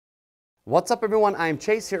What's up everyone, I am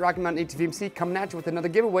Chase here at Rocky Mountain ATVMC coming at you with another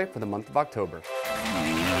giveaway for the month of October.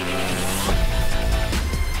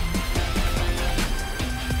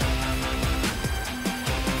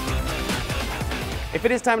 If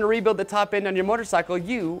it is time to rebuild the top end on your motorcycle,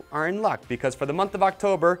 you are in luck because for the month of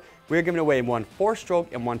October, we're giving away one 4-stroke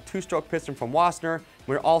and one 2-stroke piston from Wossner.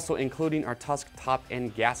 We're also including our Tusk top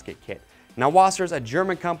end gasket kit. Now Wossner is a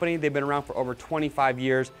German company. They've been around for over 25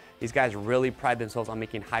 years. These guys really pride themselves on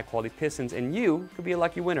making high quality pistons, and you could be a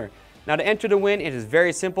lucky winner. Now to enter to win, it is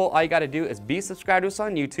very simple. All you got to do is be subscribed to us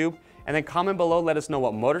on YouTube and then comment below, let us know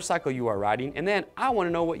what motorcycle you are riding, and then I want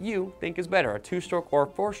to know what you think is better, a 2-stroke or a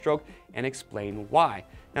 4-stroke, and explain why.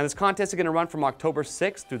 Now this contest is going to run from October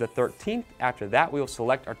 6th through the 13th. After that, we will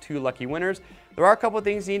select our 2 lucky winners. There are a couple of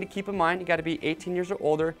things you need to keep in mind. You got to be 18 years or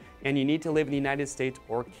older, and you need to live in the United States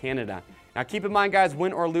or Canada. Now keep in mind guys,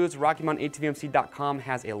 win or lose, RockyMountainATVMC.com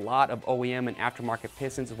has a lot of OEM and aftermarket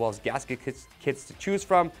pistons as well as gasket kits to choose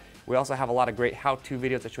from. We also have a lot of great how-to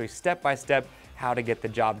videos that show you step by step how to get the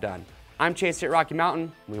job done. I'm Chase here at Rocky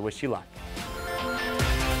Mountain. We wish you luck.